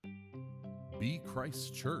Be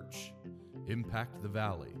Christ's church, impact the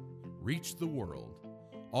valley, reach the world,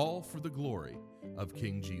 all for the glory of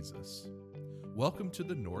King Jesus. Welcome to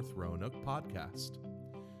the North Roanoke Podcast.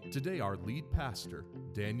 Today our lead pastor,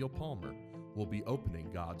 Daniel Palmer, will be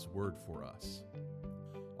opening God's Word for us.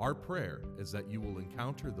 Our prayer is that you will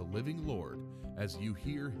encounter the living Lord as you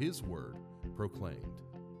hear His Word proclaimed.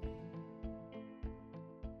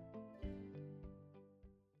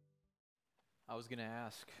 I was going to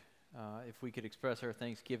ask if we could express our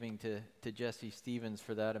thanksgiving to Jesse Stevens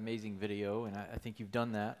for that amazing video, and I think you've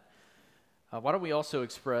done that. Why don't we also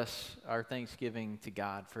express our thanksgiving to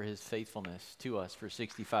God for His faithfulness to us for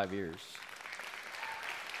 65 years.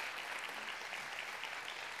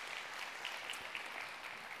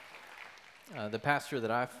 The pastor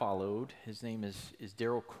that I followed, his name is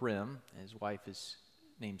Daryl Krim. His wife is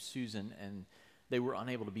named Susan, and they were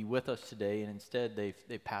unable to be with us today, and instead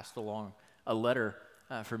they passed along a letter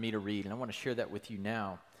for me to read, and I want to share that with you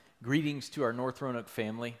now. Greetings to our North Roanoke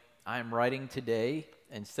family. I am writing today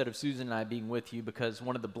instead of Susan and I being with you because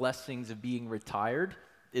one of the blessings of being retired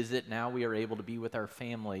is that now we are able to be with our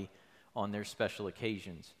family on their special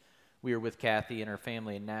occasions. We are with Kathy and her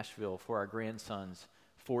family in Nashville for our grandson's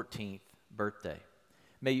 14th birthday.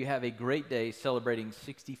 May you have a great day celebrating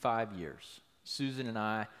 65 years. Susan and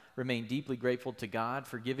I remain deeply grateful to God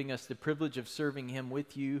for giving us the privilege of serving Him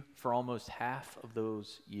with you for almost half of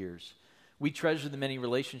those years. We treasure the many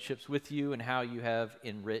relationships with you and how you have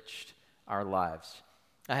enriched our lives.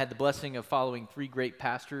 I had the blessing of following three great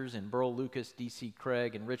pastors in Burl Lucas, D.C.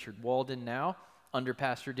 Craig, and Richard Walden. Now, under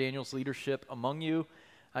Pastor Daniel's leadership among you,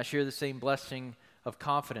 I share the same blessing of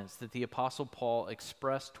confidence that the Apostle Paul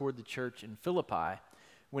expressed toward the church in Philippi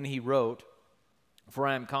when he wrote, "For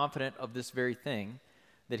I am confident of this very thing,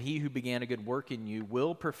 that he who began a good work in you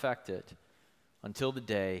will perfect it until the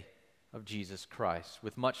day of Jesus Christ."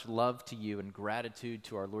 With much love to you and gratitude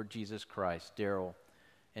to our Lord Jesus Christ, Daryl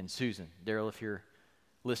and Susan. Daryl, if you're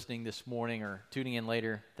listening this morning or tuning in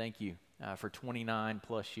later, thank you for 29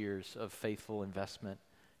 plus years of faithful investment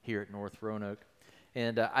here at North Roanoke.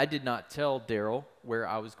 And I did not tell Daryl where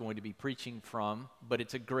I was going to be preaching from, but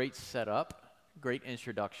it's a great setup, great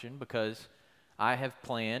introduction, because I have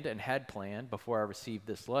planned and had planned before I received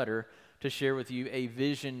this letter to share with you a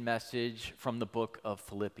vision message from the book of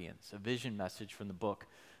Philippians, a vision message from the book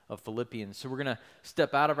of Philippians. So we're going to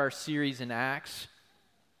step out of our series in Acts,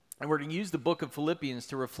 and we're going to use the book of Philippians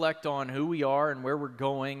to reflect on who we are and where we're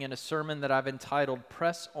going in a sermon that I've entitled,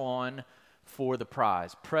 Press On for the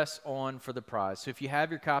Prize. Press On for the Prize. So if you have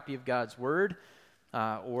your copy of God's Word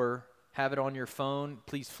or have it on your phone,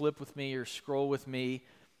 please flip with me or scroll with me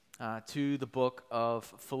to the book of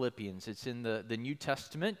Philippians. It's in the New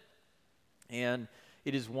Testament, and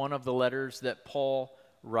it is one of the letters that Paul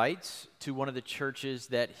writes to one of the churches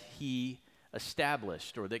that he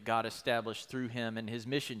established, or that God established through him and his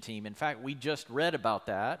mission team. In fact, we just read about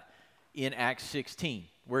that in Acts 16.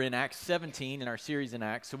 We're in Acts 17 in our series in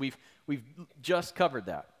Acts, so we've just covered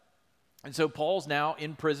that. And so Paul's now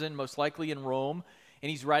in prison, most likely in Rome, and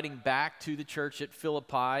he's writing back to the church at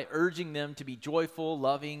Philippi, urging them to be joyful,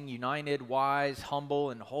 loving, united, wise, humble,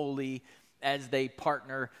 and holy as they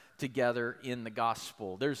partner together in the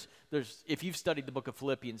gospel. There's if you've studied the book of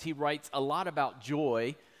Philippians, he writes a lot about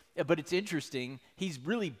joy, but it's interesting, he's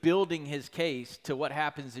really building his case to what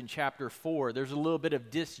happens in chapter 4. There's a little bit of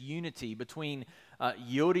disunity between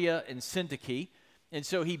Euodia and Syntyche, and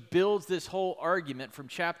so he builds this whole argument from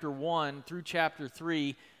chapter 1 through chapter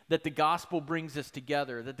 3 that the gospel brings us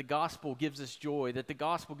together, that the gospel gives us joy, that the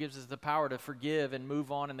gospel gives us the power to forgive and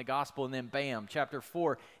move on in the gospel, and then bam, chapter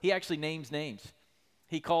 4, he actually names names.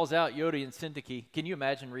 He calls out Euodia and Syntyche. Can you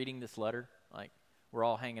imagine reading this letter? Like, we're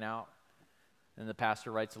all hanging out, and the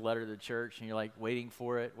pastor writes a letter to the church, and you're like waiting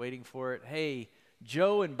for it. Hey,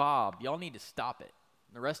 Joe and Bob, y'all need to stop it.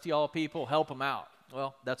 The rest of y'all people, help them out.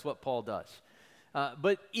 Well, that's what Paul does.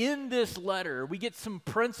 But in this letter, we get some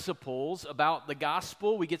principles about the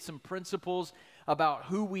gospel. We get some principles about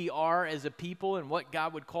who we are as a people and what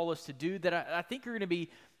God would call us to do that I think are going to be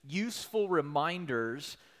useful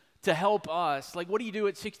reminders to help us. Like, what do you do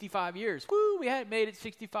at 65 years? Woo, we hadn't made it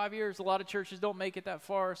 65 years. A lot of churches don't make it that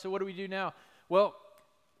far. So what do we do now? Well,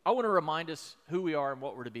 I want to remind us who we are and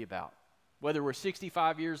what we're to be about. Whether we're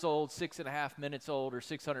 65 years old, 6.5 minutes old, or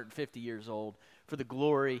 650 years old, for the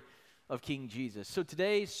glory of King Jesus. So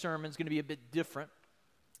today's sermon is going to be a bit different.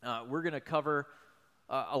 We're going to cover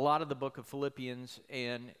a lot of the book of Philippians,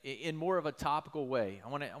 and in more of a topical way. I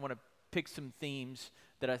want to pick some themes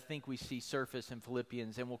that I think we see surface in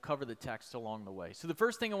Philippians, and we'll cover the text along the way. So the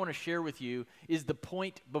first thing I want to share with you is the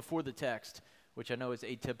point before the text. which I know is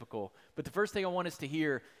atypical. But the first thing I want us to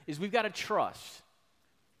hear is we've got to trust,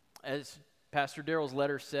 as Pastor Daryl's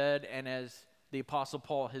letter said and as the Apostle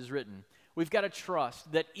Paul has written. We've got to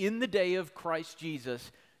trust that in the day of Christ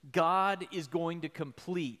Jesus, God is going to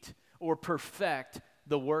complete or perfect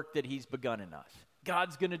the work that he's begun in us.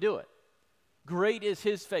 God's going to do it. Great is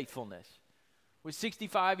his faithfulness. With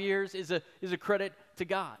 65 years is a credit to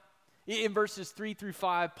God. In verses 3 through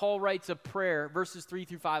 5, Paul writes a prayer, verses 3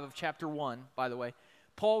 through 5 of chapter 1, by the way.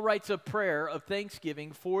 Paul writes a prayer of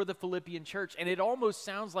thanksgiving for the Philippian church, and it almost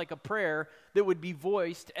sounds like a prayer that would be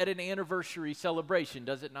voiced at an anniversary celebration,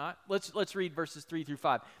 does it not? Let's read verses 3 through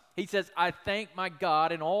 5. He says, I thank my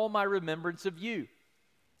God in all my remembrance of you.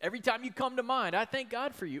 Every time you come to mind, I thank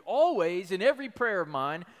God for you. Always, in every prayer of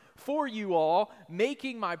mine, for you all,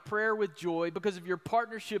 making my prayer with joy because of your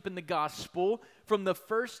partnership in the gospel from the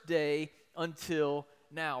first day until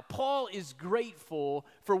now. Paul is grateful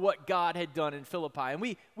for what God had done in Philippi. And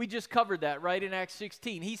we just covered that, right, in Acts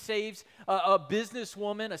 16. He saves a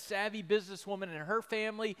businesswoman, a savvy businesswoman and her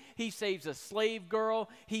family. He saves a slave girl.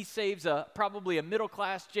 He saves probably a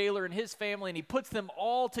middle-class jailer and his family, and he puts them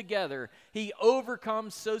all together. He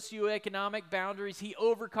overcomes socioeconomic boundaries. He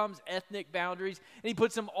overcomes ethnic boundaries, and he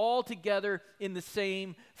puts them all together in the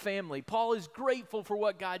same family. Paul is grateful for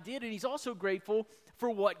what God did, and he's also grateful for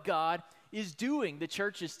what God is doing. The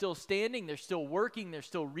church is still standing, they're still working, they're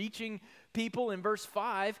still reaching people. In verse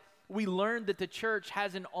 5, we learned that the church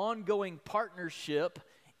has an ongoing partnership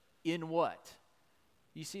in what?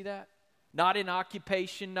 You see that? Not in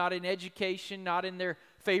occupation, not in education, not in their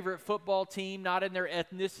favorite football team, not in their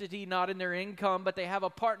ethnicity, not in their income, but they have a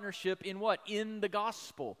partnership in what? In the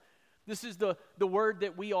gospel. This is the word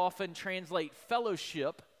that we often translate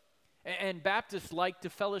fellowship, and Baptists like to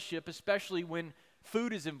fellowship, especially when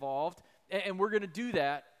food is involved. And we're going to do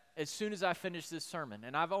that as soon as I finish this sermon.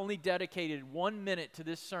 And I've only dedicated 1 minute to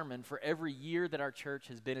this sermon for every year that our church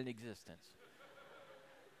has been in existence.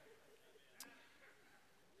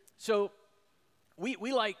 So we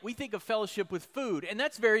think of fellowship with food, and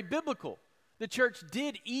that's very biblical. The church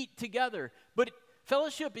did eat together, but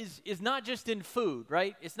fellowship is not just in food,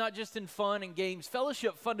 right? It's not just in fun and games.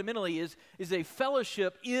 Fellowship fundamentally is a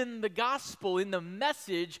fellowship in the gospel, in the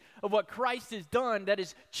message of what Christ has done that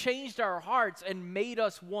has changed our hearts and made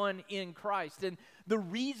us one in Christ. And the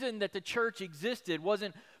reason that the church existed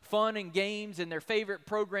wasn't fun and games and their favorite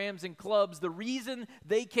programs and clubs. The reason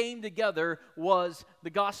they came together was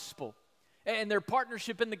the gospel. And their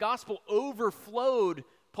partnership in the gospel overflowed,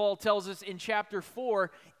 Paul tells us in chapter 4,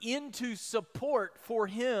 into support for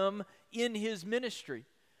him in his ministry.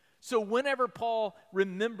 So whenever Paul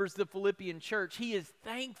remembers the Philippian church, he is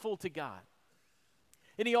thankful to God.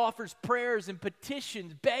 And he offers prayers and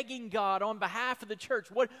petitions, begging God on behalf of the church.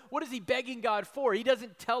 What is he begging God for? He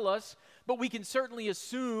doesn't tell us, but we can certainly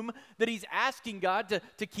assume that he's asking God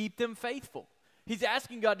to keep them faithful. He's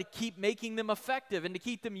asking God to keep making them effective and to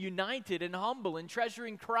keep them united and humble and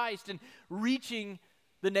treasuring Christ and reaching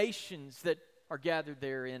the nations that are gathered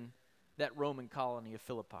there in that Roman colony of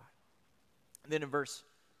Philippi. And then in verse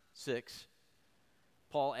 6,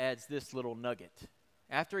 Paul adds this little nugget.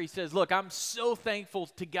 After he says, look, I'm so thankful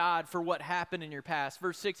to God for what happened in your past.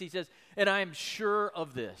 Verse 6, he says, and I am sure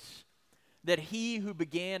of this, that he who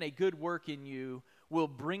began a good work in you will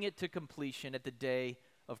bring it to completion at the day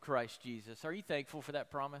of Christ Jesus. Are you thankful for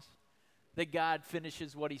that promise? That God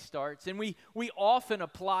finishes what he starts? And we often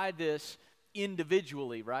apply this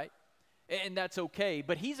individually, right? And that's okay.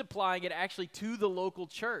 But he's applying it actually to the local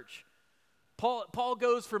church. Paul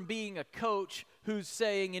goes from being a coach who's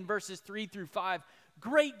saying in verses 3 through 5,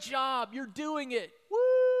 great job, you're doing it,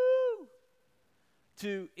 woo!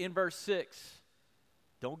 To in verse 6,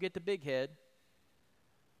 don't get the big head.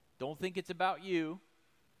 Don't think it's about you.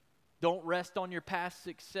 Don't rest on your past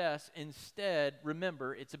success. Instead,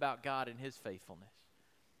 remember, it's about God and his faithfulness.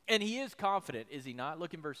 And he is confident, is he not?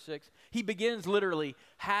 Look in verse 6. He begins literally,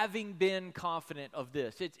 having been confident of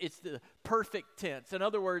this. It's the perfect tense. In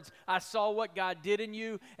other words, I saw what God did in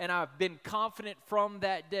you, and I've been confident from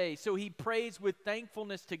that day. So he prays with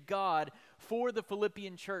thankfulness to God for the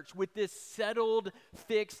Philippian church with this settled,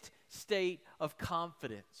 fixed state of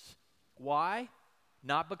confidence. Why?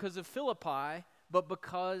 Not because of Philippi, but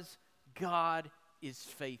because God is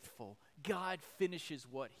faithful. God finishes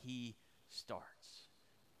what he starts.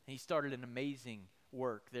 He started an amazing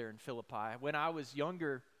work there in Philippi. When I was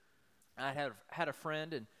younger, I had a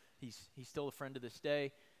friend, and he's still a friend to this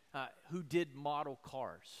day, who did model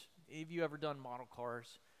cars. Have you ever done model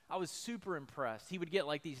cars? I was super impressed. He would get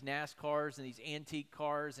like these NASCARs and these antique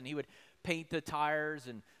cars, and he would paint the tires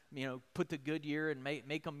and put the Goodyear and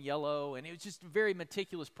make them yellow. And it was just a very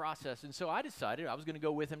meticulous process. And so I decided I was going to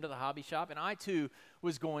go with him to the hobby shop, and I too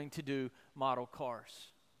was going to do model cars.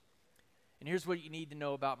 And here's what you need to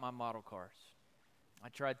know about my model cars. I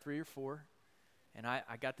tried 3 or 4, and I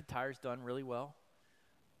got the tires done really well.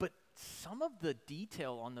 But some of the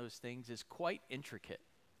detail on those things is quite intricate.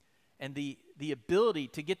 And the ability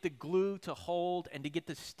to get the glue to hold and to get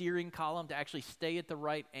the steering column to actually stay at the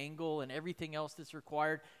right angle and everything else that's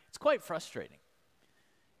required, it's quite frustrating.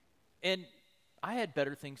 And I had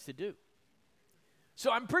better things to do.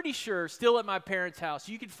 So I'm pretty sure still at my parents' house,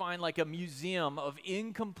 you could find like a museum of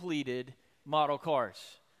incompleted model cars.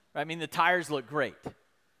 I mean, the tires look great.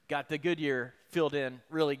 Got the Goodyear filled in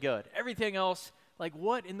really good. Everything else, like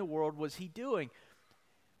what in the world was he doing?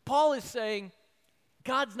 Paul is saying,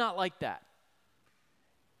 God's not like that.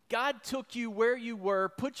 God took you where you were,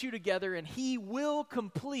 put you together, and he will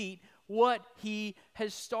complete what he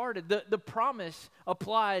has started. The promise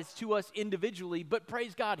applies to us individually, but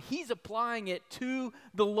praise God, he's applying it to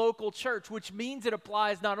the local church, which means it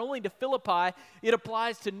applies not only to Philippi, it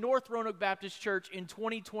applies to North Roanoke Baptist Church in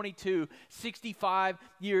 2022, 65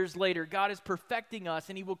 years later. God is perfecting us,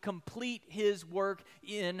 and he will complete his work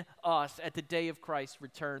in us at the day of Christ's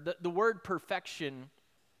return. The word perfection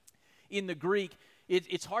in the Greek,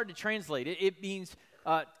 it's hard to translate. It means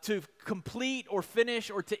to complete or finish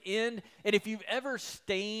or to end. And if you've ever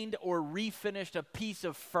stained or refinished a piece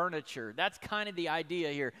of furniture, that's kind of the idea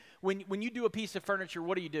here. When you do a piece of furniture,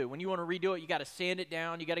 what do? When you want to redo it, you got to sand it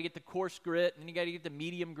down. You got to get the coarse grit, and then you got to get the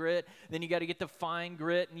medium grit. Then you got to get the fine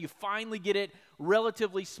grit, and you finally get it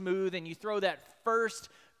relatively smooth, and you throw that first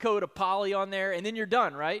coat of poly on there, and then you're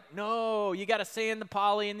done, right? No, you got to sand the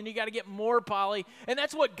poly, and then you got to get more poly, and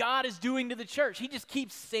that's what God is doing to the church. He just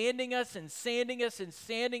keeps sanding us and sanding us and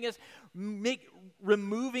sanding us,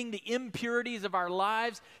 removing the impurities of our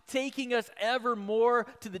lives, taking us ever more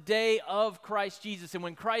to the day of Christ Jesus. And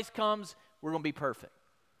when Christ comes, we're going to be perfect.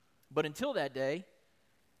 But until that day,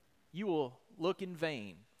 you will look in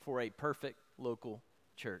vain for a perfect local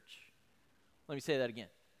church. Let me say that again.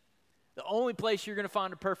 The only place you're going to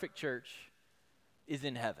find a perfect church is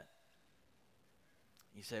in heaven.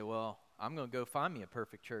 You say, well, I'm going to go find me a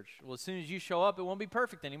perfect church. Well, as soon as you show up, it won't be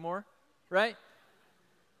perfect anymore, right?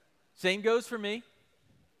 Same goes for me.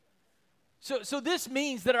 So this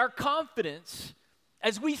means that our confidence,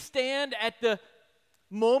 as we stand at the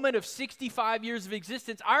moment of 65 years of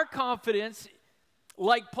existence, our confidence,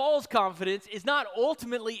 like Paul's confidence, is not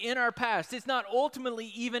ultimately in our past. It's not ultimately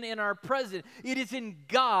even in our present. It is in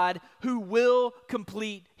God who will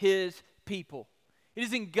complete his people. It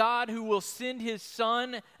is in God who will send his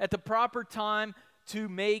Son at the proper time to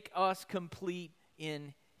make us complete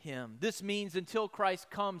in him. This means until Christ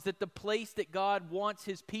comes, that the place that God wants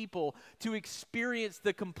his people to experience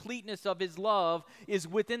the completeness of his love is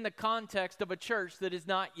within the context of a church that is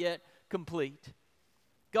not yet complete.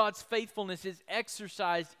 God's faithfulness is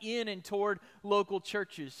exercised in and toward local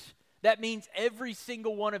churches. That means every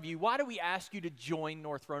single one of you. Why do we ask you to join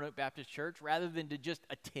North Roanoke Baptist Church rather than to just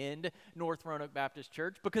attend North Roanoke Baptist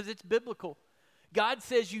Church? Because it's biblical. God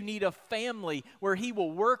says you need a family where he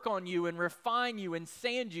will work on you and refine you and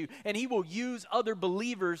sand you, and he will use other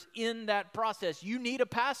believers in that process. You need a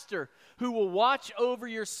pastor who will watch over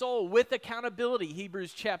your soul with accountability,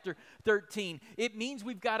 Hebrews chapter 13. It means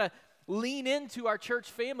we've got to lean into our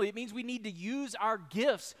church family. It means we need to use our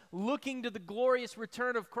gifts looking to the glorious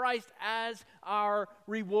return of Christ as our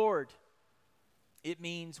reward. It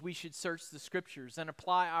means we should search the scriptures and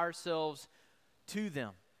apply ourselves to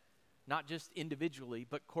them, not just individually,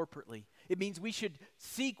 but corporately. It means we should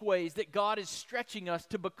seek ways that God is stretching us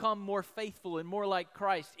to become more faithful and more like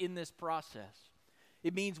Christ in this process.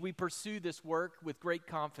 It means we pursue this work with great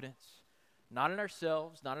confidence, not in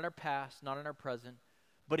ourselves, not in our past, not in our present,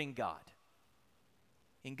 but in God.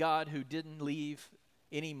 In God who didn't leave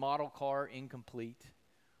any model car incomplete,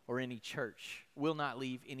 or any church, will not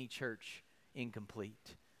leave any church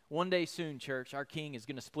incomplete. One day soon, church, our King is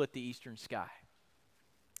going to split the eastern sky.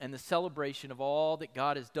 And the celebration of all that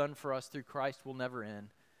God has done for us through Christ will never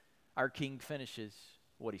end. Our King finishes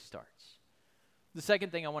what he starts. The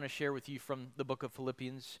second thing I want to share with you from the book of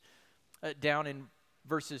Philippians, down in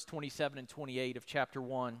verses 27 and 28 of chapter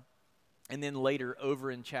 1, and then later over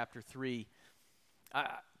in chapter 3,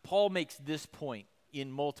 Paul makes this point in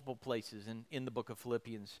multiple places in the book of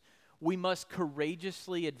Philippians. We must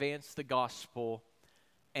courageously advance the gospel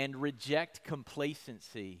and reject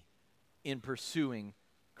complacency in pursuing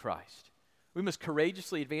Christ. We must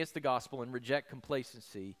courageously advance the gospel and reject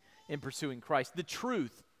complacency in pursuing Christ. The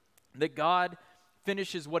truth that God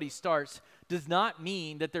finishes what he starts does not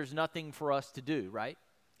mean that there's nothing for us to do, right?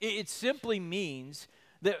 It simply means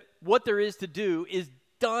that what there is to do is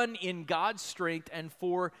done in God's strength and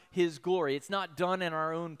for His glory. It's not done in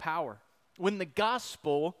our own power. When the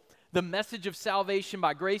gospel, the message of salvation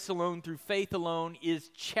by grace alone through faith alone, is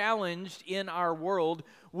challenged in our world,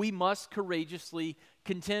 we must courageously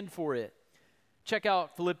contend for it. Check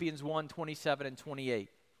out Philippians 1:27 and 28,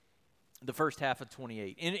 the first half of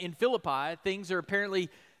 28. In Philippi, things are apparently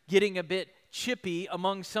getting a bit chippy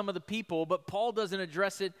among some of the people, but Paul doesn't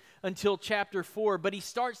address it until chapter 4, but he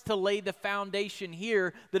starts to lay the foundation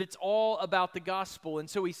here that it's all about the gospel. And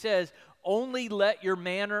so he says, only let your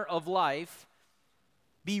manner of life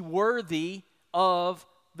be worthy of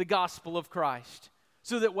the gospel of Christ,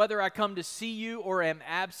 so that whether I come to see you or am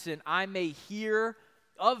absent, I may hear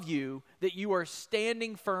of you that you are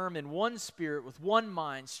standing firm in one spirit with one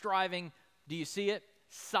mind, striving, do you see it?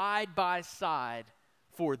 Side by side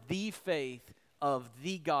for the faith of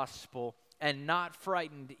the gospel, and not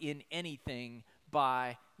frightened in anything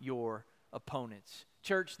by your opponents.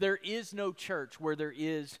 Church, there is no church where there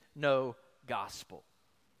is no gospel.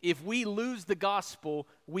 If we lose the gospel,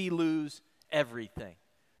 we lose everything.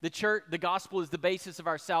 The gospel is the basis of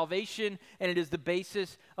our salvation, and it is the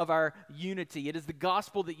basis of our unity. It is the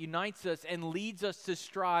gospel that unites us and leads us to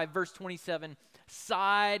strive, verse 27,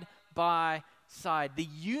 side by side. The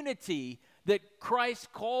unity that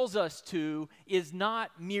Christ calls us to is not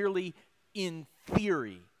merely in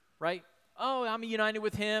theory, right? Oh, I'm united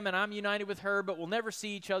with him and I'm united with her, but we'll never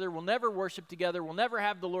see each other. We'll never worship together. We'll never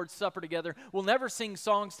have the Lord's Supper together. We'll never sing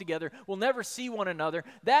songs together. We'll never see one another.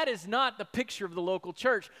 That is not the picture of the local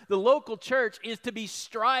church. The local church is to be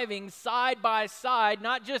striving side by side,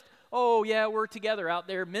 not just, oh yeah, we're together out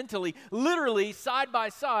there mentally, literally side by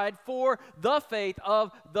side for the faith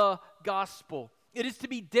of the gospel. It is to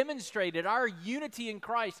be demonstrated. Our unity in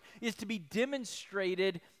Christ is to be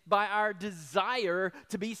demonstrated by our desire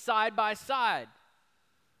to be side by side.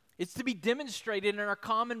 It's to be demonstrated in our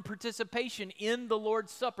common participation in the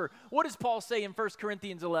Lord's Supper. What does Paul say in 1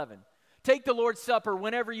 Corinthians 11? Take the Lord's Supper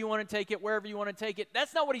whenever you want to take it, wherever you want to take it.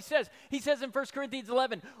 That's not what he says. He says in 1 Corinthians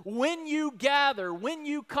 11, when you gather, when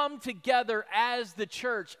you come together as the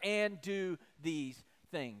church and do these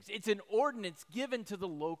things. It's an ordinance given to the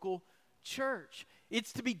local church.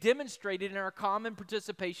 It's to be demonstrated in our common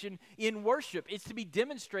participation in worship. It's to be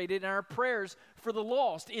demonstrated in our prayers for the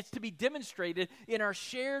lost. It's to be demonstrated in our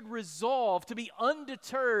shared resolve to be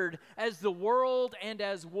undeterred as the world and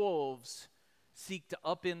as wolves seek to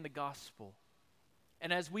upend the gospel.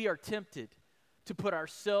 And as we are tempted to put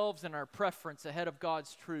ourselves and our preference ahead of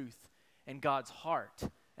God's truth and God's heart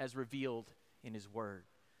as revealed in His Word.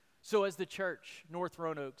 So as the church, North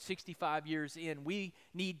Roanoke, 65 years in, we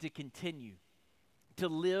need to continue to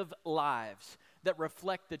live lives that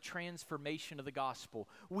reflect the transformation of the gospel.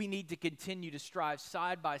 We need to continue to strive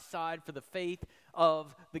side by side for the faith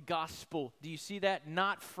of the gospel. Do you see that?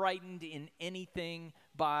 Not frightened in anything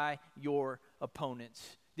by your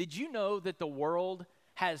opponents. Did you know that the world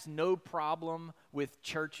has no problem with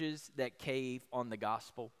churches that cave on the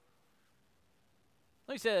gospel?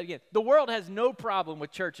 Let me say that again. The world has no problem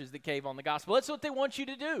with churches that cave on the gospel. That's what they want you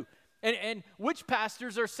to do. And which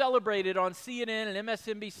pastors are celebrated on CNN and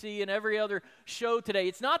MSNBC and every other show today?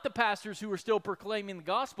 It's not the pastors who are still proclaiming the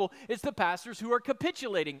gospel. It's the pastors who are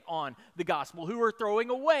capitulating on the gospel, who are throwing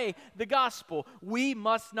away the gospel. We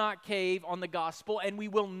must not cave on the gospel, and we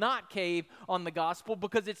will not cave on the gospel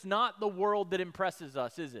because it's not the world that impresses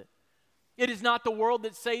us, is it? It is not the world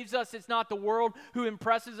that saves us. It's not the world who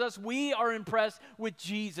impresses us. We are impressed with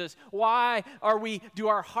Jesus. Why do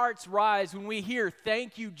our hearts rise when we hear,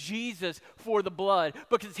 thank you, Jesus, for the blood?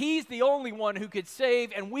 Because He's the only one who could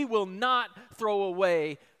save, and we will not throw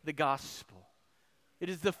away the gospel. It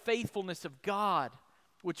is the faithfulness of God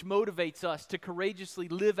which motivates us to courageously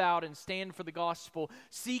live out and stand for the gospel,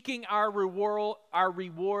 seeking our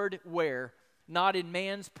reward where? Not in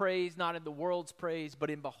man's praise, not in the world's praise, but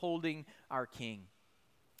in beholding our King.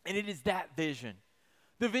 And it is that vision,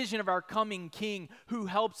 the vision of our coming King, who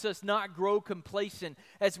helps us not grow complacent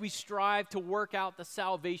as we strive to work out the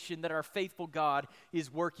salvation that our faithful God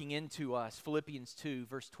is working into us. Philippians 2,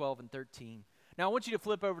 verse 12 and 13. Now I want you to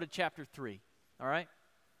flip over to chapter 3, all right?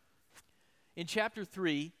 In chapter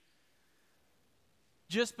 3,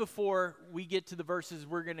 just before we get to the verses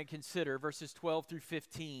we're going to consider, verses 12 through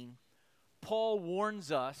 15, Paul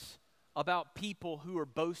warns us about people who are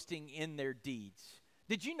boasting in their deeds.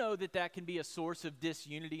 Did you know that that can be a source of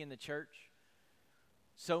disunity in the church?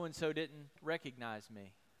 So-and-so didn't recognize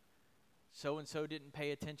me. So-and-so didn't pay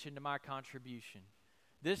attention to my contribution.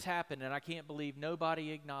 This happened, and I can't believe nobody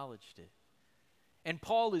acknowledged it. And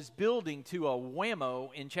Paul is building to a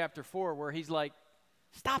whammo in chapter 4 where he's like,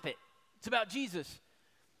 Stop it. It's about Jesus.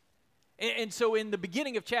 And so in the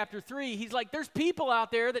beginning of chapter 3, he's like, there's people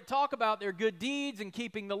out there that talk about their good deeds and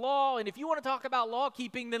keeping the law. And if you want to talk about law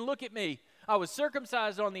keeping, then look at me. I was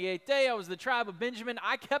circumcised on the 8th day. I was the tribe of Benjamin.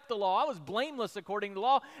 I kept the law. I was blameless according to the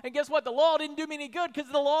law. And guess what? The law didn't do me any good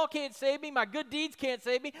because the law can't save me. My good deeds can't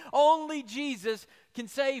save me. Only Jesus can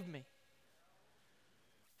save me.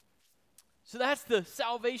 So that's the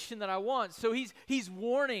salvation that I want. So he's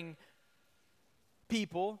warning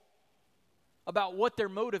people about what they're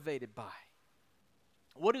motivated by.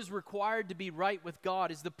 What is required to be right with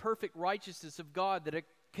God is the perfect righteousness of God that it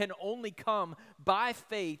can only come by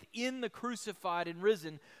faith in the crucified and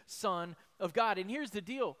risen Son of God. And here's the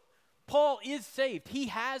deal. Paul is saved. He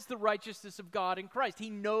has the righteousness of God in Christ.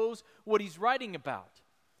 He knows what he's writing about.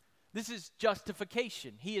 This is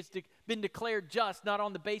justification. He has been declared just not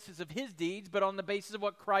on the basis of his deeds, but on the basis of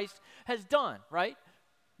what Christ has done, right?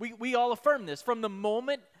 We all affirm this. From the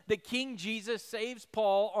moment that King Jesus saves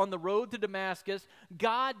Paul on the road to Damascus,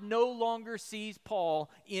 God no longer sees Paul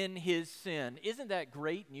in his sin. Isn't that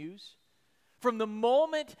great news? From the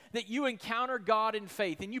moment that you encounter God in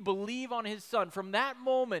faith and you believe on his Son, from that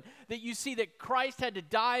moment that you see that Christ had to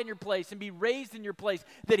die in your place and be raised in your place,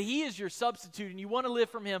 that he is your substitute and you want to live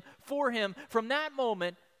from him, for him, from that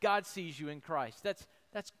moment, God sees you in Christ. That's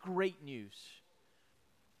great news.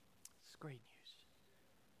 It's great news.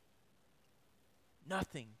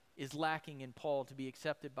 Nothing is lacking in Paul to be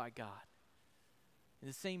accepted by God. And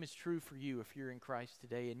the same is true for you if you're in Christ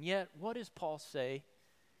today. And yet, what does Paul say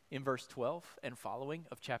in verse 12 and following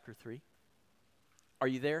of chapter 3? Are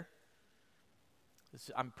you there?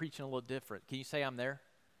 I'm preaching a little different. Can you say I'm there?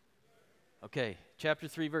 Okay, chapter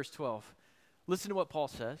 3, verse 12. Listen to what Paul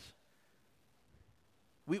says.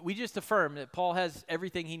 We just affirm that Paul has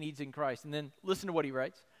everything he needs in Christ. And then listen to what he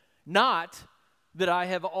writes. Not that I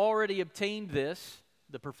have already obtained this,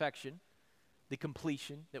 the perfection, the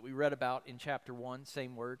completion that we read about in chapter 1,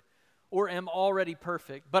 same word, or am already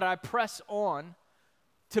perfect, but I press on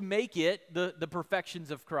to make it, the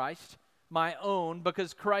perfections of Christ, my own,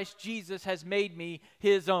 because Christ Jesus has made me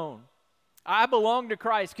his own. I belong to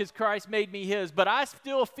Christ because Christ made me his, but I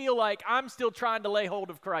still feel like I'm still trying to lay hold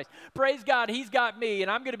of Christ. Praise God, he's got me, and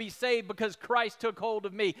I'm going to be saved because Christ took hold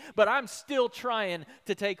of me, but I'm still trying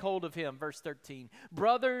to take hold of him. Verse 13,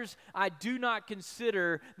 brothers, I do not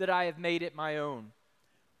consider that I have made it my own.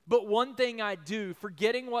 But one thing I do,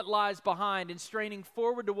 forgetting what lies behind and straining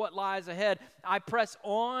forward to what lies ahead, I press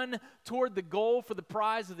on toward the goal for the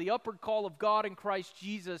prize of the upward call of God in Christ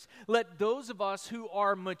Jesus. Let those of us who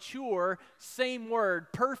are mature, same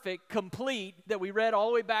word, perfect, complete, that we read all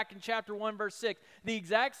the way back in chapter 1, verse 6, the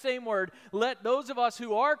exact same word, let those of us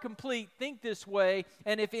who are complete think this way,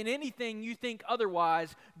 and if in anything you think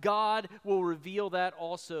otherwise, God will reveal that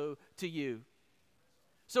also to you.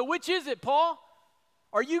 So which is it, Paul?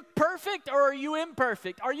 Are you perfect or are you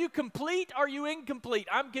imperfect? Are you complete or are you incomplete?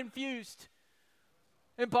 I'm confused.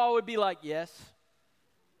 And Paul would be like, yes.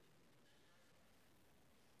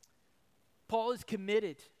 Paul is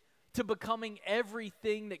committed to becoming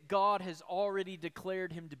everything that God has already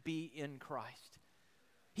declared him to be in Christ.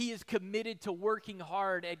 He is committed to working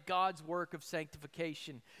hard at God's work of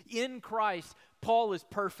sanctification. In Christ, Paul is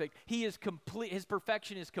perfect. He is complete. His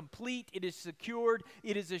perfection is complete. It is secured.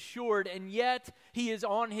 It is assured. And yet, he is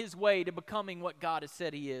on his way to becoming what God has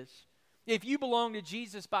said he is. If you belong to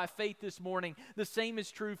Jesus by faith this morning, the same is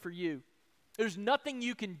true for you. There's nothing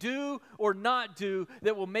you can do or not do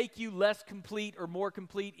that will make you less complete or more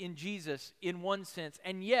complete in Jesus in one sense.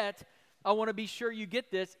 And yet, I want to be sure you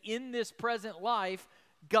get this. In this present life,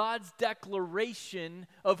 God's declaration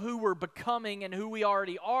of who we're becoming and who we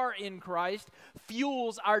already are in Christ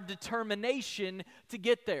fuels our determination to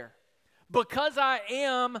get there. Because I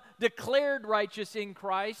am declared righteous in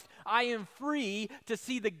Christ, I am free to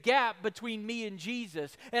see the gap between me and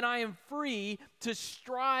Jesus. And I am free to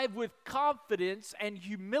strive with confidence and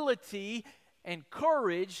humility and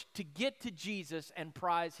courage to get to Jesus and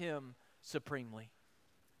prize him supremely.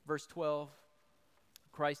 Verse 12,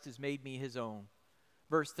 Christ has made me his own.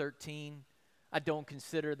 Verse 13, I don't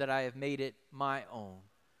consider that I have made it my own.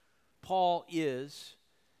 Paul is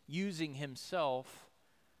using himself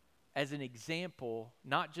as an example,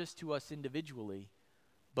 not just to us individually,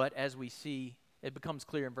 but as we see, it becomes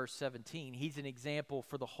clear in verse 17, he's an example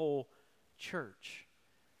for the whole church.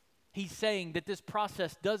 He's saying that this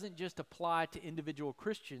process doesn't just apply to individual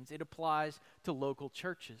Christians, it applies to local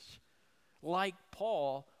churches. Like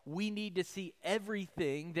Paul, we need to see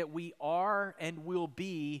everything that we are and will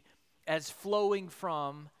be as flowing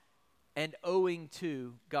from and owing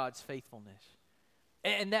to God's faithfulness.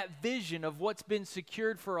 And that vision of what's been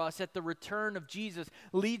secured for us at the return of Jesus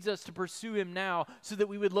leads us to pursue him now so that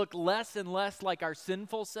we would look less and less like our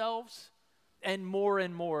sinful selves and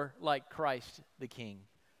more like Christ the King.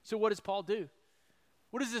 So what does Paul do?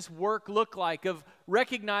 What does this work look like of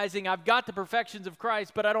recognizing I've got the perfections of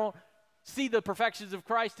Christ, but I don't see the perfections of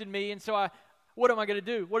Christ in me, and so what am I going to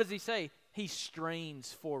do? What does he say? He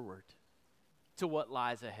strains forward to what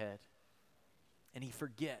lies ahead, and he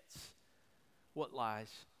forgets what lies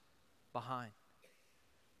behind.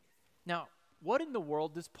 Now, what in the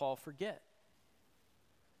world does Paul forget?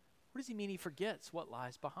 What does he mean he forgets what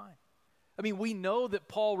lies behind? I mean, we know that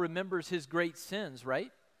Paul remembers his great sins,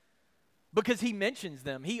 right? Because he mentions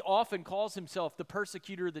them. He often calls himself the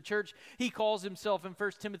persecutor of the church. He calls himself in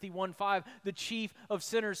 1 Timothy 1:5 the chief of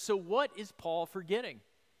sinners. So what is Paul forgetting?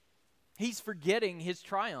 He's forgetting his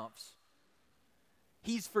triumphs.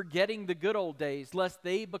 He's forgetting the good old days, lest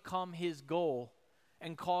they become his goal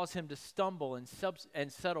and cause him to stumble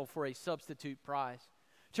and settle for a substitute prize.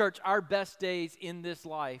 Church, our best days in this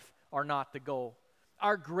life are not the goal.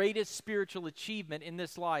 Our greatest spiritual achievement in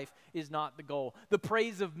this life is not the goal. The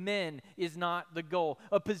praise of men is not the goal.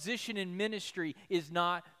 A position in ministry is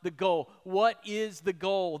not the goal. What is the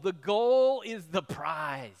goal? The goal is the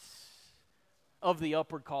prize of the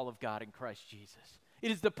upward call of God in Christ Jesus. It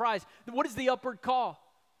is the prize. What is the upward call?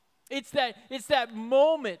 It's that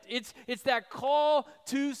moment. It's that call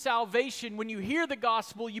to salvation. When you hear the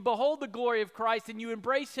gospel, you behold the glory of Christ and you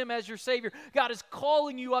embrace him as your Savior. God is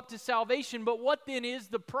calling you up to salvation. But what then is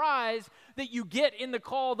the prize that you get in the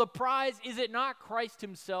call? The prize, is it not Christ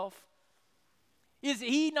himself? Is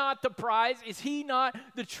he not the prize? Is he not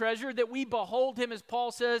the treasure that we behold him, as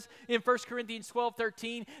Paul says in 1 Corinthians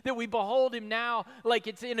 12:13, that we behold him now like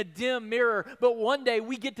it's in a dim mirror, but one day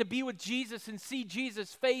we get to be with Jesus and see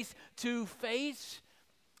Jesus face to face?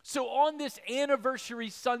 So on this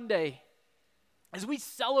anniversary Sunday, as we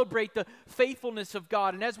celebrate the faithfulness of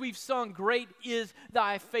God, and as we've sung, "Great is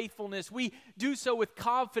thy faithfulness," we do so with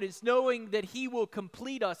confidence, knowing that he will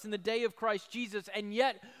complete us in the day of Christ Jesus. And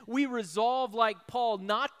yet we resolve, like Paul,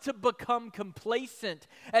 not to become complacent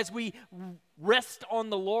as we rest on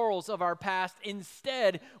the laurels of our past.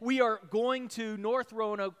 Instead, we are going to, North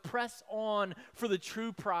Roanoke, press on for the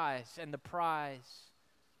true prize, and the prize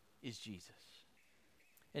is Jesus.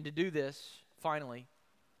 And to do this, finally,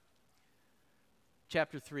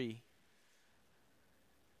 chapter 3,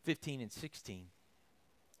 15 and 16.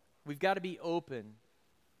 We've got to be open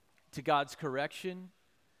to God's correction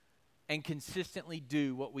and consistently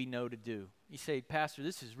do what we know to do. You say, "Pastor,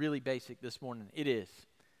 this is really basic this morning." It is.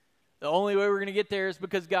 The only way we're going to get there is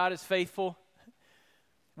because God is faithful.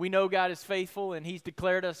 We know God is faithful, and he's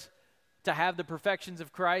declared us to have the perfections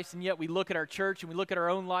of Christ, and yet we look at our church and we look at our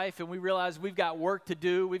own life and we realize we've got work to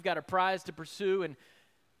do, we've got a prize to pursue, and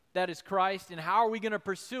that is Christ. And how are we going to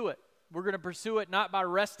pursue it? We're going to pursue it not by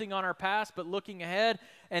resting on our past, but looking ahead.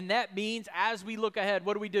 And that means as we look ahead,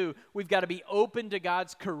 what do? We've got to be open to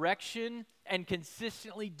God's correction and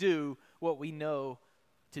consistently do what we know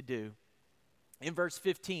to do. In verse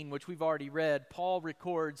 15, which we've already read, Paul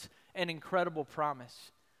records an incredible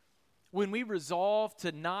promise. When we resolve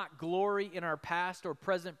to not glory in our past or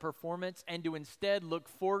present performance and to instead look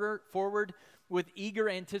forward with eager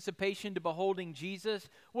anticipation to beholding Jesus,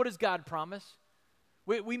 what does God promise?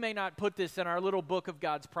 We may not put this in our little book of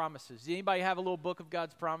God's promises. Does anybody have a little book of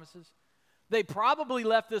God's promises? They probably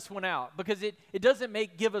left this one out because it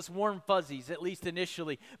doesn't give us warm fuzzies, at least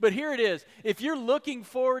initially. But here it is. If you're looking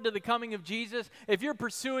forward to the coming of Jesus, if you're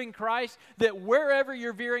pursuing Christ, that wherever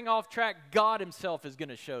you're veering off track, God himself is going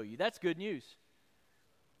to show you. That's good news.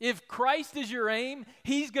 If Christ is your aim,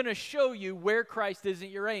 he's going to show you where Christ isn't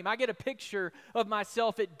your aim. I get a picture of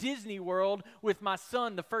myself at Disney World with my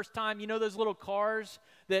son the first time. You know those little cars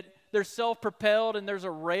that they're self-propelled and there's a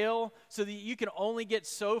rail so that you can only get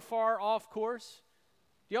so far off course?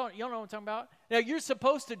 Y'all know what I'm talking about? Now, you're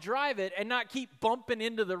supposed to drive it and not keep bumping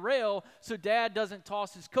into the rail so Dad doesn't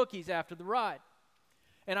toss his cookies after the ride.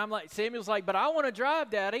 And I'm like, Samuel's like, "But I want to drive,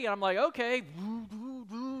 Daddy." And I'm like, "Okay."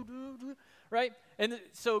 Right? And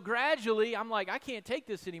so gradually, I'm like, I can't take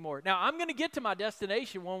this anymore. Now, I'm going to get to my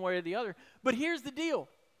destination one way or the other, but here's the deal.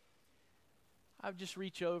 I would just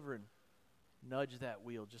reach over and nudge that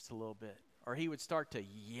wheel just a little bit. Or he would start to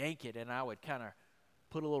yank it, and I would kind of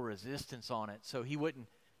put a little resistance on it so he wouldn't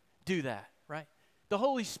do that, right? The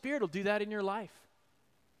Holy Spirit will do that in your life.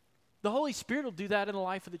 The Holy Spirit will do that in the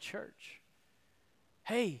life of the church.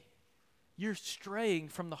 Hey, you're straying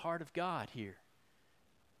from the heart of God here.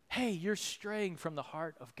 Hey, you're straying from the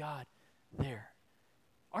heart of God there.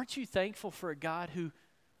 Aren't you thankful for a God who,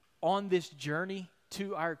 on this journey,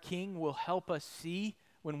 to our King will help us see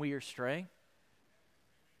when we are straying,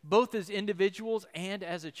 both as individuals and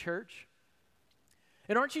as a church?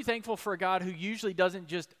 And aren't you thankful for a God who usually doesn't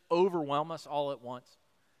just overwhelm us all at once?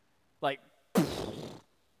 Like,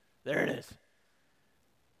 there it is.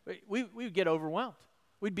 We would get overwhelmed.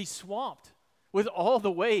 We'd be swamped with all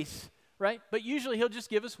the ways, right? But usually he'll just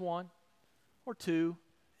give us one or two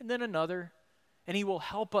and then another, and he will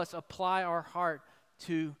help us apply our heart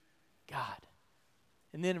to God.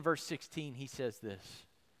 And then in verse 16, he says this.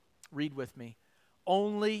 Read with me.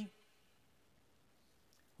 Only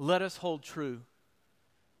let us hold true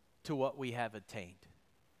to what we have attained.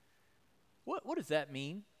 What does that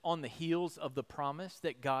mean? On the heels of the promise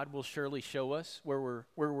that God will surely show us where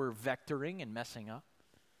we're vectoring and messing up.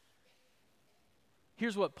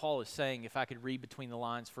 Here's what Paul is saying, if I could read between the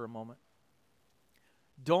lines for a moment.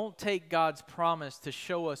 Don't take God's promise to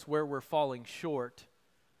show us where we're falling short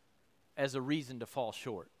as a reason to fall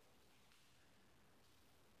short.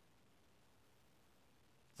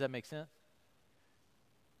 Does that make sense?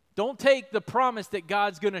 Don't take the promise that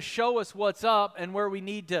God's going to show us what's up and where we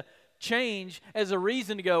need to change as a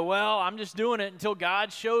reason to go, well, I'm just doing it until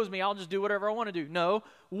God shows me. I'll just do whatever I want to do. No,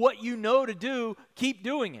 what you know to do, keep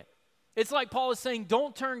doing it. It's like Paul is saying,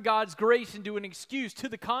 don't turn God's grace into an excuse. To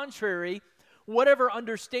the contrary, whatever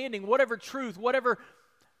understanding, whatever truth, whatever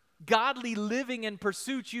godly living and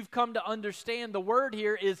pursuits you've come to understand, the word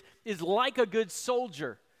here is like a good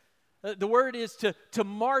soldier. The word is to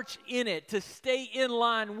march in it, to stay in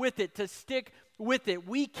line with it, to stick with it.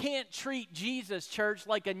 We can't treat Jesus, church,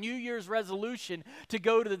 like a New Year's resolution to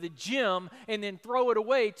go to the gym and then throw it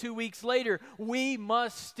away 2 weeks later. We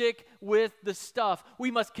must stick with the stuff. We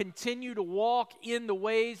must continue to walk in the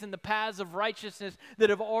ways and the paths of righteousness that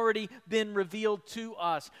have already been revealed to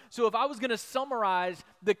us. So if I was going to summarize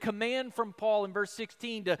the command from Paul in verse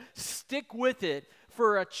 16 to stick with it,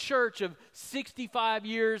 for a church of 65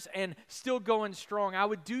 years and still going strong, I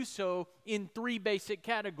would do so in three basic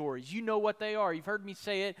categories. You know what they are. You've heard me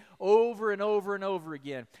say it over and over and over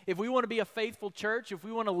again. If we want to be a faithful church, if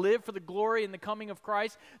we want to live for the glory and the coming of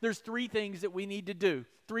Christ, there's three things that we need to do.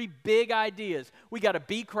 Three big ideas. We got to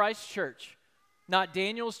be Christ's church, not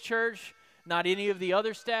Daniel's church, not any of the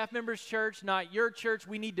other staff members' church, not your church.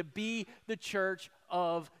 We need to be the church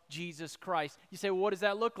of Jesus Christ. You say, well, what does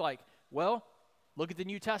that look like? Well, look at the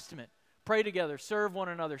New Testament. Pray together, serve one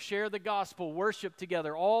another, share the gospel, worship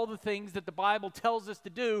together. All the things that the Bible tells us to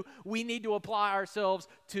do, we need to apply ourselves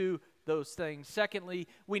to those things. Secondly,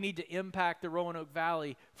 we need to impact the Roanoke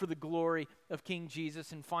Valley for the glory of King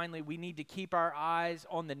Jesus. And finally, we need to keep our eyes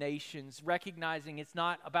on the nations, recognizing it's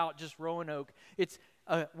not about just Roanoke.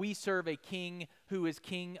 We serve a king who is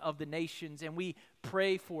king of the nations, and we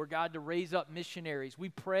pray for God to raise up missionaries. We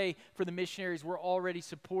pray for the missionaries we're already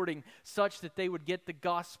supporting such that they would get the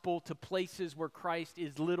gospel to places where Christ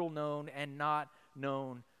is little known and not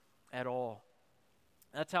known at all.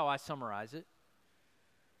 That's how I summarize it.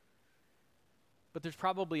 But there's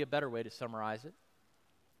probably a better way to summarize it.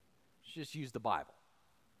 Just use the Bible.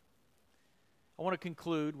 I want to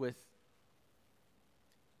conclude with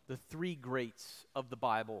the three greats of the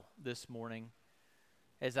Bible this morning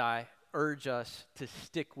as I urge us to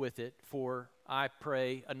stick with it for, I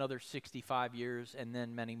pray, another 65 years and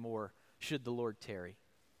then many more, should the Lord tarry.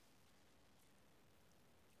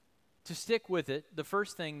 To stick with it, the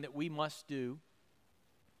first thing that we must do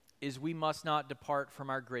is we must not depart from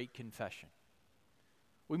our great confession.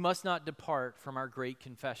 We must not depart from our great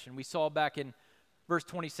confession. We saw back in verse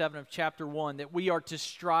 27 of chapter 1 that we are to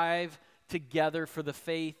strive together for the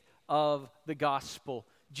faith of the gospel.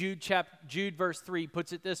 Jude verse 3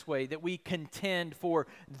 puts it this way, that we contend for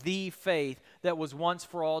the faith that was once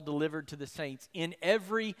for all delivered to the saints. In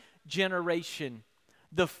every generation,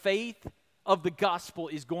 the faith of the gospel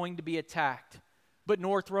is going to be attacked. But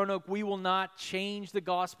North Roanoke, we will not change the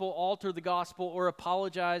gospel, alter the gospel, or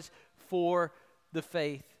apologize for the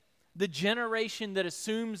faith. The generation that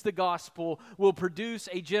assumes the gospel will produce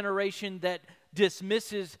a generation that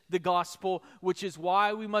dismisses the gospel, which is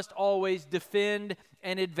why we must always defend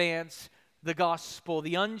and advance the gospel.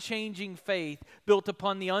 The unchanging faith built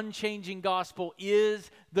upon the unchanging gospel is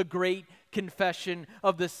the great confession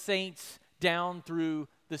of the saints down through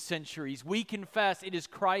the centuries. We confess it is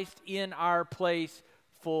Christ in our place,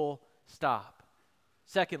 full stop.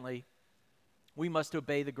 Secondly, we must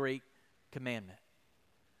obey the great commandment.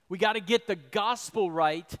 We got to get the gospel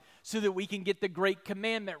right so that we can get the great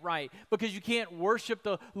commandment right. Because you can't worship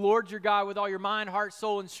the Lord your God with all your mind, heart,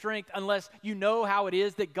 soul, and strength unless you know how it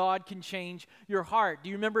is that God can change your heart. Do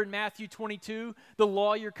you remember in Matthew 22, the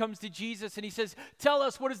lawyer comes to Jesus and he says, tell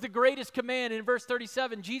us what is the greatest command. And in verse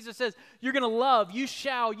 37, Jesus says, you're going to love,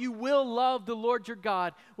 you will love the Lord your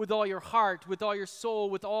God with all your heart, with all your soul,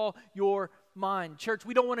 with all your mind. Church,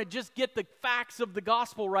 we don't want to just get the facts of the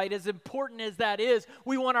gospel right, as important as that is.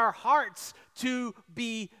 We want our hearts to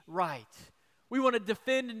be right. We want to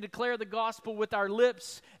defend and declare the gospel with our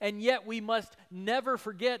lips, and yet we must never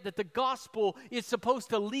forget that the gospel is supposed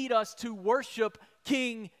to lead us to worship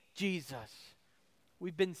King Jesus.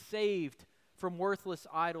 We've been saved from worthless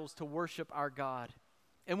idols to worship our God.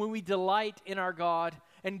 And when we delight in our God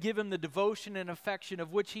and give Him the devotion and affection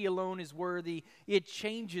of which He alone is worthy, it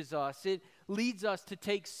changes us. It leads us to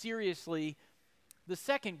take seriously the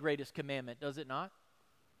second greatest commandment, does it not?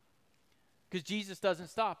 Because Jesus doesn't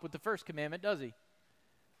stop with the first commandment, does He?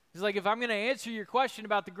 He's like, if I'm going to answer your question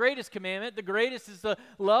about the greatest commandment, the greatest is to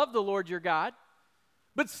love the Lord your God.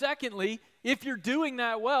 But secondly, if you're doing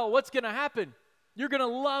that well, what's going to happen? You're going to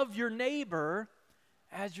love your neighbor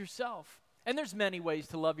as yourself. And there's many ways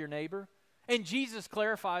to love your neighbor. And Jesus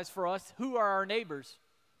clarifies for us, who are our neighbors?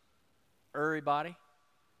 Everybody,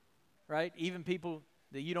 right? Even people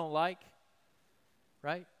that you don't like,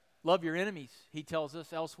 right? Love your enemies, He tells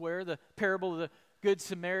us elsewhere. The parable of the Good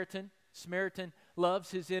Samaritan. Samaritan loves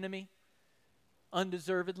his enemy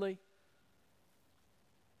undeservedly.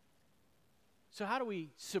 So how do we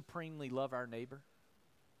supremely love our neighbor?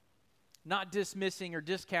 Not dismissing or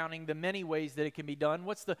discounting the many ways that it can be done.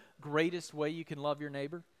 What's the greatest way you can love your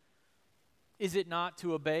neighbor? Is it not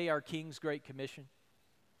to obey our King's Great Commission?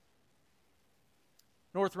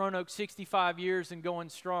 North Roanoke, 65 years and going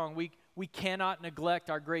strong. We cannot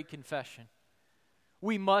neglect our great confession.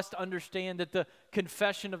 We must understand that the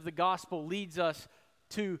confession of the gospel leads us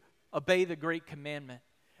to obey the great commandment.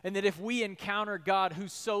 And that if we encounter God who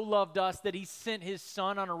so loved us that He sent His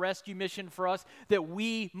Son on a rescue mission for us, that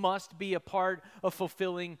we must be a part of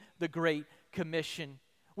fulfilling the Great Commission.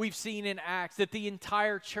 We've seen in Acts that the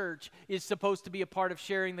entire church is supposed to be a part of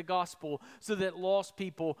sharing the gospel so that lost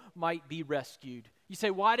people might be rescued. You say,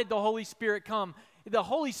 why did the Holy Spirit come? The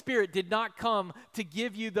Holy Spirit did not come to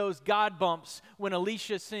give you those God bumps when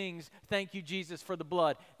Alicia sings, "Thank you, Jesus, for the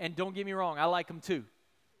blood." And don't get me wrong, I like them too.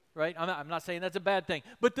 Right? I'm not saying that's a bad thing.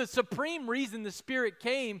 But the supreme reason the Spirit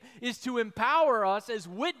came is to empower us as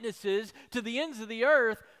witnesses to the ends of the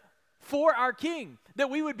earth for our King. That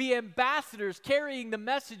we would be ambassadors carrying the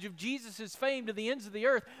message of Jesus' fame to the ends of the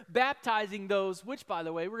earth, baptizing those, which, by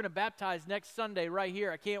the way, we're going to baptize next Sunday right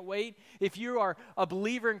here. I can't wait. If you are a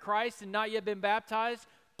believer in Christ and not yet been baptized,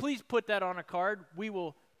 please put that on a card. We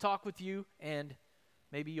will talk with you, and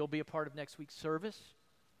maybe you'll be a part of next week's service.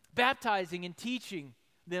 Baptizing and teaching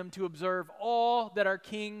them to observe all that our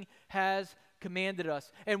King has commanded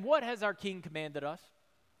us. And what has our King commanded us?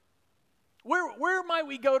 Where might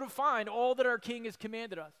we go to find all that our King has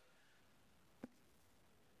commanded us?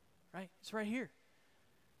 Right? It's right here.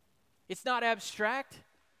 It's not abstract.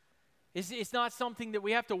 It's not something that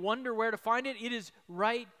we have to wonder where to find it. It is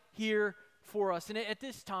right here for us. And at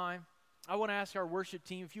this time, I want to ask our worship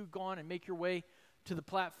team, if you'd go on and make your way to the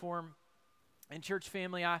platform. And church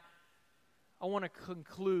family, I want to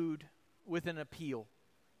conclude with an appeal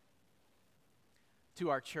to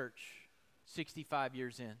our church 65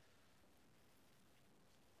 years in.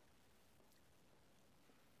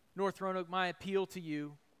 North Roanoke, my appeal to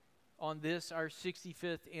you on this, our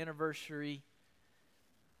 65th anniversary,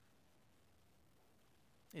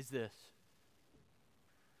 is this.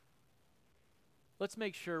 Let's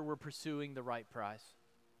make sure we're pursuing the right prize.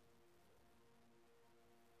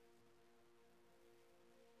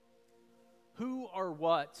 Who or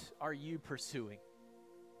what are you pursuing?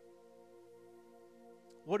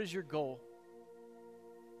 What is your goal?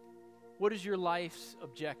 What is your life's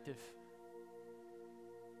objective?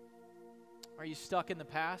 Are you stuck in the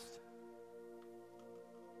past?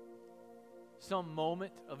 Some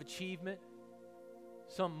moment of achievement?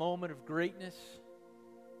 Some moment of greatness?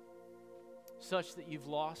 Such that you've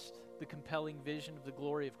lost the compelling vision of the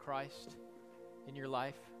glory of Christ in your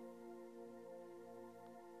life?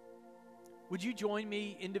 Would you join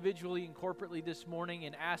me individually and corporately this morning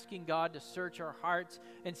in asking God to search our hearts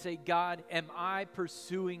and say, God, am I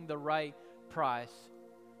pursuing the right prize?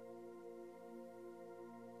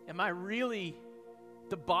 Am I really,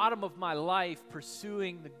 the bottom of my life,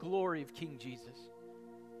 pursuing the glory of King Jesus?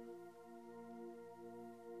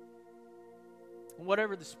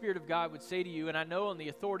 whatever the Spirit of God would say to you, and I know on the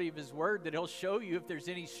authority of His Word that He'll show you if there's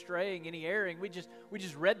any straying, any erring. We just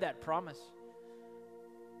read that promise.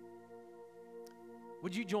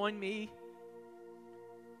 Would you join me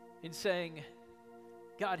in saying,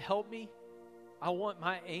 God, help me. I want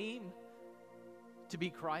my aim to be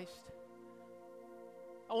Christ.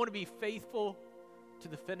 I want to be faithful to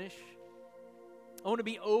the finish. I want to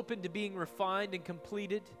be open to being refined and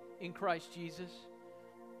completed in Christ Jesus.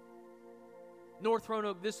 North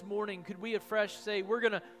Roanoke, this morning, could we afresh say we're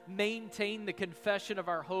going to maintain the confession of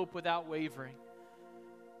our hope without wavering?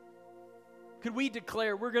 Could we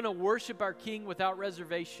declare we're going to worship our King without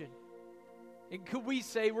reservation? And could we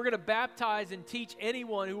say we're going to baptize and teach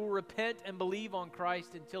anyone who will repent and believe on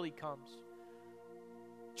Christ until He comes?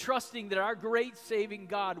 Trusting that our great saving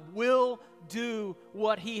God will do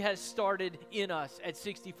what He has started in us at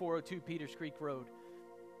 6402 Peters Creek Road.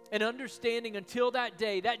 And understanding until that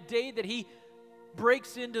day that He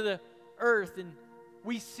breaks into the earth and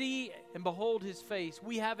we see and behold His face,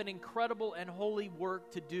 we have an incredible and holy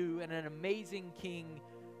work to do and an amazing King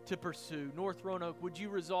to pursue. North Roanoke, would you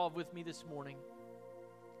resolve with me this morning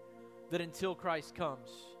that until Christ comes,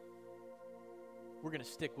 we're going to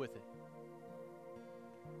stick with it.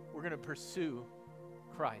 We're going to pursue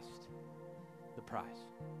Christ, the prize.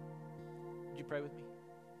 Would you pray with me?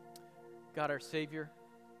 God, our Savior,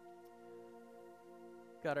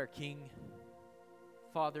 God, our King,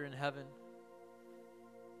 Father in heaven,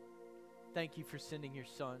 thank You for sending Your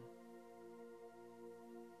Son.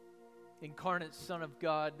 Incarnate Son of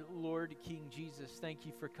God, Lord King Jesus, thank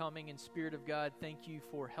You for coming. And Spirit of God, thank You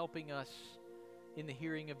for helping us in the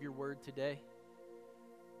hearing of Your word today.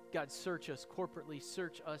 God, search us corporately,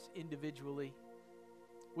 search us individually.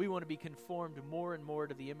 We want to be conformed more and more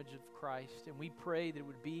to the image of Christ, and we pray that it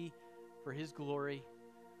would be for His glory,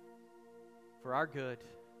 for our good,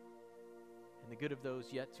 and the good of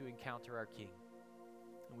those yet to encounter our King.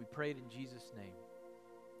 And we pray it in Jesus' name.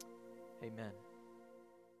 Amen.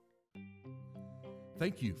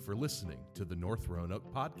 Thank you for listening to the North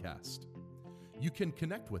Roanoke Podcast. You can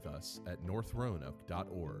connect with us at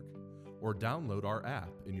northroanoke.org or download our app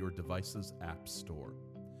in your device's app store.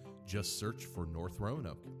 Just search for North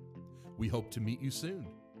Roanoke. We hope to meet you soon.